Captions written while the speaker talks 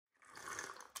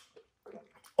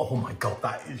Oh my God,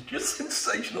 that is just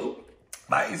sensational.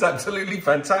 That is absolutely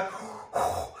fantastic.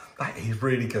 That is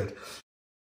really good.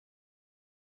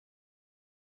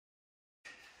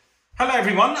 Hello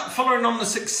everyone, following on the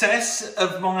success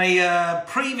of my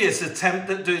previous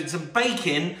attempt at doing some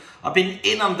baking, I've been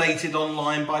inundated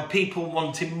online by people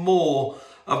wanting more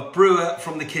of Brewer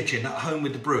from the kitchen at home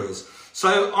with the Brewers.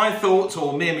 So I thought,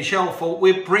 or me and Michelle thought,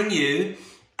 we'd bring you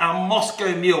our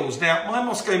Moscow Mules. Now, my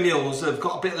Moscow Mules have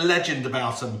got a bit of legend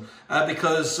about them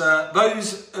because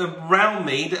those around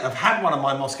me that have had one of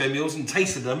my Moscow Mules and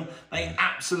tasted them, they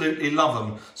absolutely love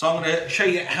them. So I'm going to show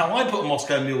you how I put a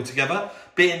Moscow Mule together,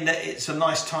 being that it's a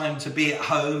nice time to be at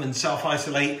home and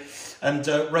self-isolate and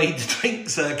raid the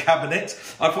drinks cabinet.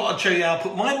 I thought I'd show you how I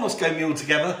put my Moscow Mule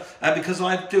together because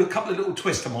I do a couple of little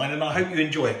twists of mine and I hope you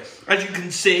enjoy it. As you can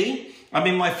see, I'm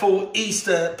in my full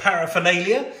Easter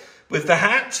paraphernalia with the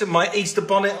hat and my Easter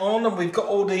bonnet on, and we've got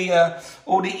all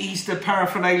the Easter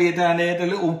paraphernalia down here. The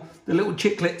little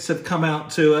chicklets have come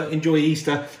out to enjoy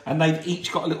Easter, and they've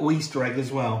each got a little Easter egg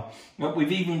as well. But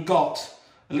we've even got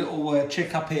a little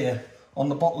chick up here on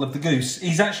the bottle of the goose.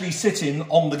 He's actually sitting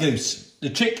on the goose. The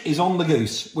chick is on the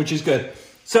goose, which is good.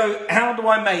 So how do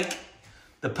I make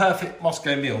the perfect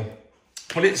Moscow Mule?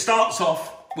 Well, it starts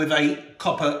off with a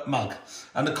copper mug,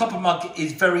 and the copper mug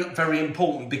is very, very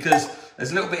important because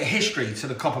there's a little bit of history to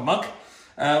the copper mug.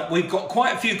 We've got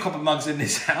quite a few copper mugs in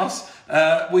this house.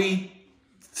 We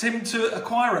seem to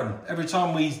acquire them every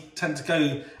time we tend to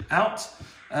go out.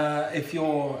 If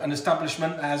you're an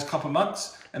establishment that has copper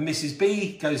mugs and Mrs.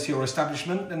 B goes to your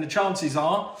establishment, then the chances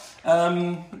are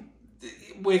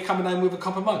we're coming home with a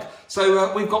copper mug.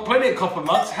 So we've got plenty of copper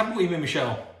mugs, haven't we,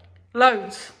 Michelle?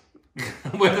 Loads.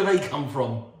 Where do they come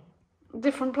from?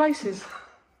 Different places.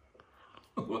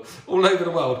 All over the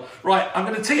world. Right, I'm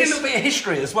going to tell you a little bit of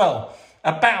history as well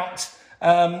about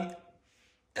the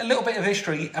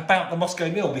Moscow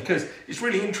Mule because it's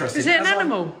really interesting. Is it an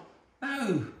animal?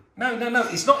 No.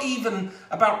 It's not even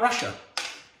about Russia.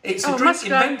 It's a drink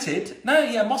invented.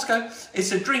 Moscow.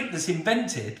 It's a drink that's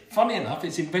invented. Funny enough,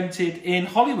 it's invented in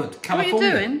Hollywood, California. What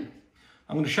are you doing?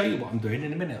 I'm going to show you what I'm doing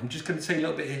in a minute. I'm just going to tell you a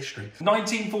little bit of history.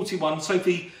 1941,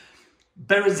 Sophie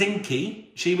Berezinski,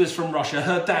 she was from Russia.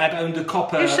 Her dad owned a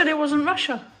copper... You said it wasn't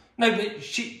Russia. No, but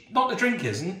not the drink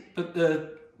isn't, but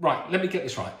right, let me get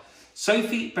this right.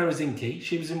 Sophie Berezinski,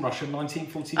 she was in Russia in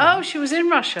 1941. Oh, she was in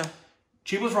Russia.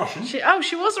 She was Russian. She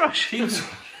was Russian. She was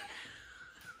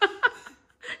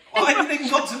I haven't even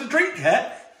got to the drink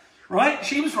yet. Right,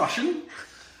 she was Russian.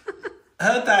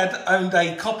 Her dad owned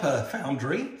a copper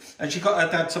foundry, and she got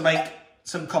her dad to make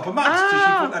some copper mugs.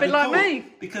 A bit like me.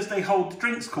 Because they hold the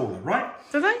drinks cooler, right?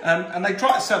 Do they? And they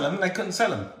tried to sell them, and they couldn't sell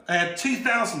them. They had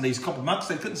 2,000 of these copper mugs.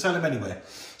 They couldn't sell them anywhere.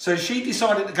 So she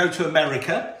decided to go to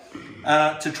America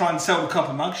to try and sell the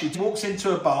copper mugs. She walks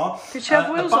into a bar. Did she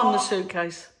have wheels on the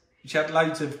suitcase? She had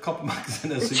loads of copper mugs in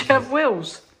her suitcase. Did she have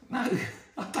wheels? No.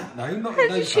 I don't know, not How in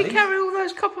those did she days. carry all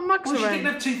those copper mugs Well, around? she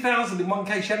didn't have 2,000 in one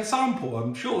case. She had a sample.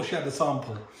 I'm sure she had a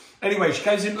sample. Anyway, she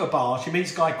goes into a bar. She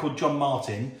meets a guy called John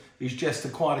Martin, who's just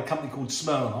acquired a company called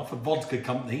Smirnoff, a vodka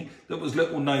company that was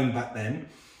little known back then.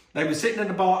 They were sitting in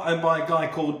a bar owned by a guy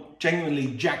called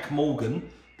genuinely Jack Morgan.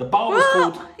 The bar was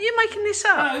called... Are you making this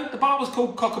up? No, the bar was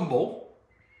called Cock and Ball.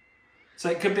 So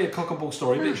it could be a cock and ball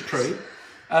story, but it's true.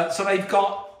 So they've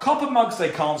got copper mugs they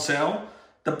can't sell.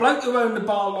 The bloke who owned the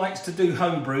bar likes to do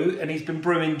homebrew, and he's been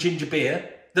brewing ginger beer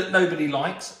that nobody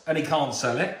likes, and he can't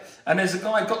sell it. And there's a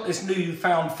guy got this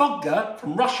newfound vodka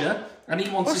from Russia, and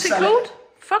he wants to sell it. What's it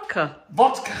called? Fucker.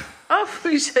 Vodka. Oh,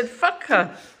 you said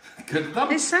fucker. Good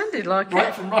enough. It sounded like right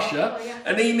it. from Russia,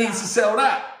 and he needs to sell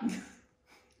that.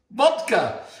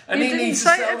 Vodka. And you he didn't needs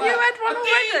say, to sell have that. you had one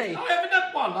already? I haven't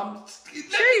had one. Let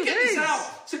me get this out.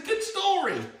 It's a good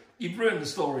story. You've ruined the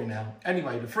story now.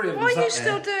 Anyway, the three of them Why sat are you there.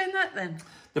 still doing that then?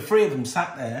 The three of them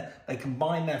sat there. They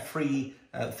combined their three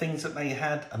things that they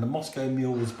had, and the Moscow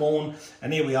Mule was born.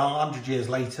 And here we are, 100 years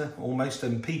later, almost,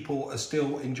 and people are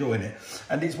still enjoying it.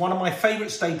 And it's one of my favourite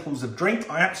staples of drink.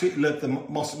 I absolutely love the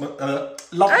Moscow Mule.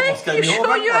 You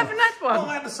sure you haven't had one? Well,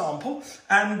 I had a sample,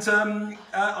 and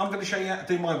I'm going to show you how to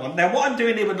do my one. Now, what I'm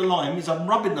doing here with the lime is I'm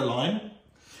rubbing the lime,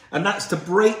 and that's to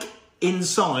break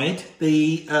inside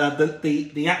the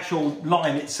actual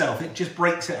lime itself. It just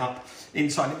breaks it up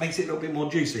inside. It makes it a little bit more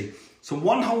juicy. So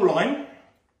one whole lime,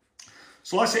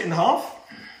 slice it in half,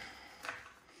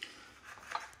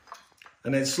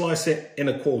 and then slice it in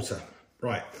a quarter.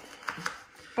 Right.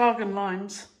 Bargain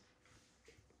limes.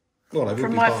 Well, they would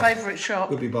From be my bargain. favourite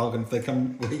shop. Would be bargain if they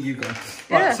come where you go. Right,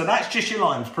 Yeah. so that's just your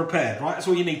limes prepared, right? That's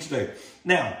all you need to do.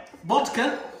 Now,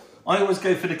 vodka, I always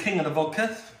go for the king of the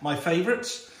vodka, my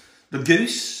favourites. the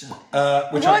Goose,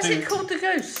 which Why is it called the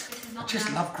Goose? I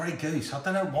just love Grey Goose. I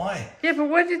don't know why. Yeah, but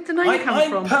where did the name come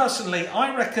from? Personally,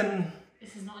 I reckon...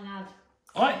 This is not an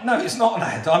ad. No, it's not an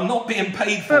ad. I'm not being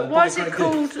paid for. But why is it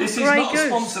called Grey Goose? This is not a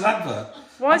sponsored advert.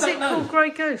 Why is it called Grey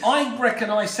Goose? I reckon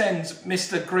I send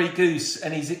Mr. Grey Goose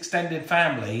and his extended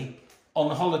family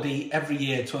on holiday every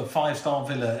year to a 5-star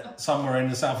villa somewhere in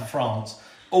the south of France,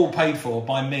 all paid for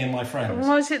by me and my friends. And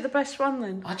why is it the best one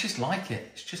then? I just like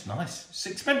it. It's just nice. It's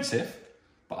expensive,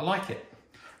 but I like it.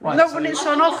 Right, Not when it's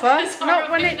on offer. Not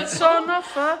when it's on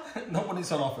offer. Not when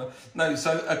it's on offer. No,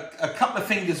 so a couple of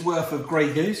fingers worth of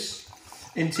Grey Goose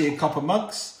into your copper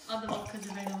mugs. Other vodkas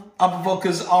available. Other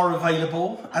vodkas are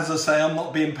available. As I say, I'm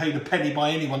not being paid a penny by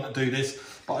anyone to do this,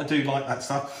 but I do like that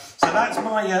stuff. So that's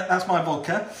my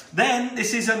vodka. Then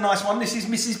this is a nice one. This is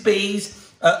Mrs.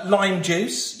 B's lime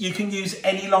juice. You can use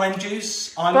any lime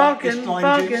juice. I like this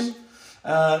lime juice.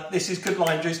 This is good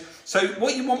lime juice. So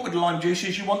what you want with the lime juice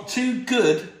is you want 2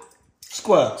 good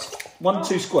squirts.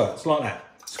 2 squirts, like that.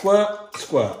 Squirt,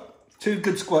 squirt. 2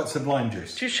 good squirts of lime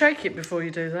juice. Do you shake it before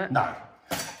you do that? No,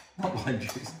 not lime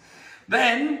juice.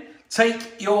 Then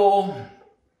take your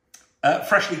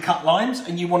freshly cut limes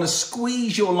and you want to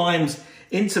squeeze your limes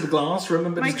into the glass.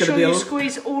 Remember, Make sure you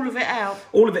squeeze all of it out.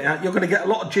 All of it out. You're going to get a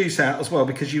lot of juice out as well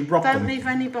because you rub them. Don't leave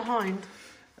any behind.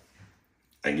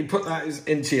 And you put that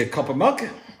into your copper mug.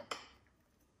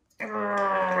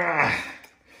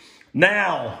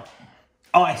 Now,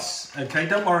 ice. Okay,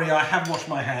 don't worry, I have washed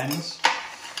my hands.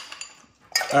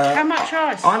 How much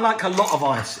ice? I like a lot of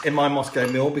ice in my Moscow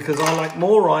Mule because I like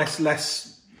more ice,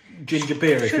 less ginger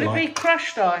beer, if you like. Should it be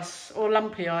crushed ice or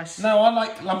lumpy ice? No, I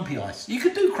like lumpy ice. You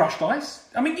could do crushed ice.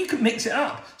 I mean, you could mix it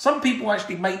up. Some people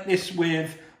actually make this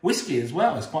with whiskey as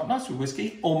well. It's quite nice with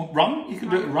whiskey. Or rum. You can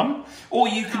do it with rum. Or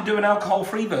you can do an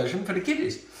alcohol-free version for the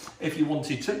kiddies if you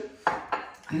wanted to.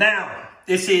 Now,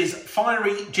 this is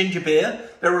fiery ginger beer.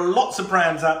 There are lots of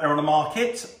brands out there on the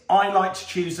market. I like to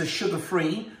choose the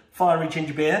sugar-free fiery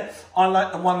ginger beer. I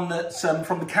like the one that's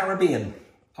from the Caribbean.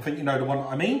 I think you know the one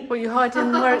I mean. Well, you're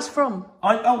hiding where it's from.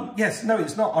 Oh, yes. No,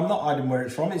 it's not. I'm not hiding where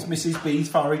it's from. It's Mrs. B's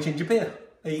fiery ginger beer.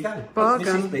 There you go.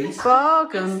 Bargain. Mrs. B's.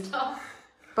 Bargain.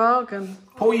 Bargain.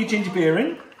 Pour your ginger beer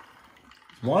in.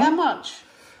 One. How much?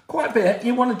 Quite a bit.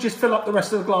 You want to just fill up the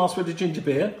rest of the glass with the ginger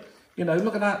beer. You know,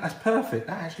 look at that. That's perfect.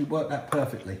 That actually worked out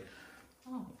perfectly.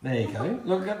 There you go.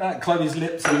 Look at that. Chloe's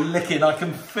lips are licking. I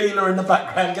can feel her in the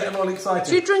background getting all excited.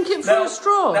 Do you drink it through a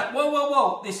straw?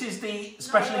 Whoa. This is the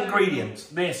special ingredient.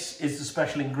 This is the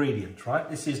special ingredient, right?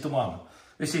 This is the one.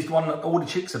 This is the one that all the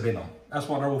chicks have been on. That's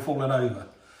why they're all falling over.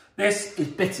 This is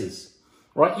bitters,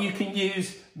 right? You can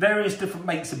use various different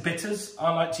makes of bitters.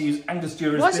 I like to use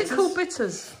Angostura bitters. Why is it called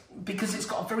bitters? Because it's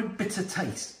got a very bitter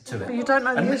taste to it. But you don't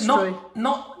know the history.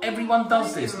 Not everyone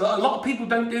does this. A lot of people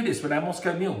don't do this with our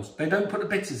Moscow Mules. They don't put the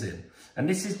bitters in. And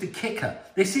this is the kicker.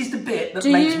 This is the bit that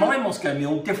makes my Moscow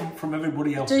Mule different from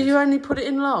everybody else's. Do you only put it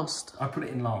in last? I put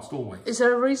it in last, always. Is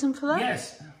there a reason for that?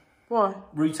 Yes. Why?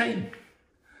 Routine.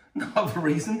 No other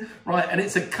reason. Right, and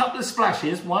it's a couple of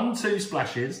splashes, 1, 2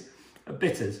 splashes of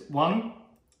bitters. 1,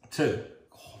 2.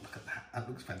 That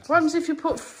looks fantastic. What happens if you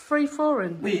put 3, 4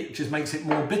 in? Well, it just makes it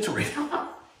more bittery.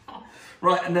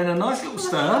 Right, and then a nice little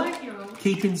stir,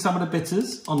 keeping some of the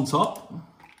bitters on top.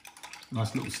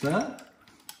 Nice little stir.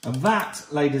 And that,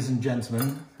 ladies and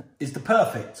gentlemen, is the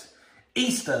perfect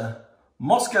Easter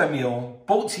Moscow Mule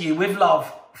brought to you with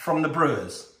love from the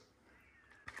Brewers.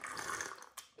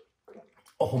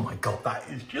 Oh my God, that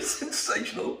is just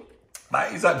sensational.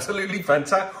 That is absolutely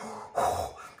fantastic.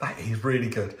 That is really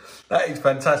good. That is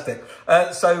fantastic.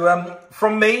 So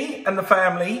from me and the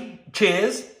family,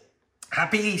 cheers.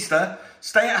 Happy Easter.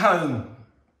 Stay at home.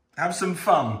 Have some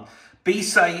fun. Be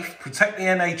safe. Protect the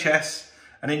NHS.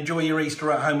 And enjoy your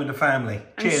Easter at home with the family.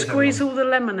 And cheers, squeeze everyone. All the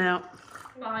lemon out.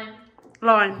 Lime.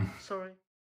 Lime, sorry.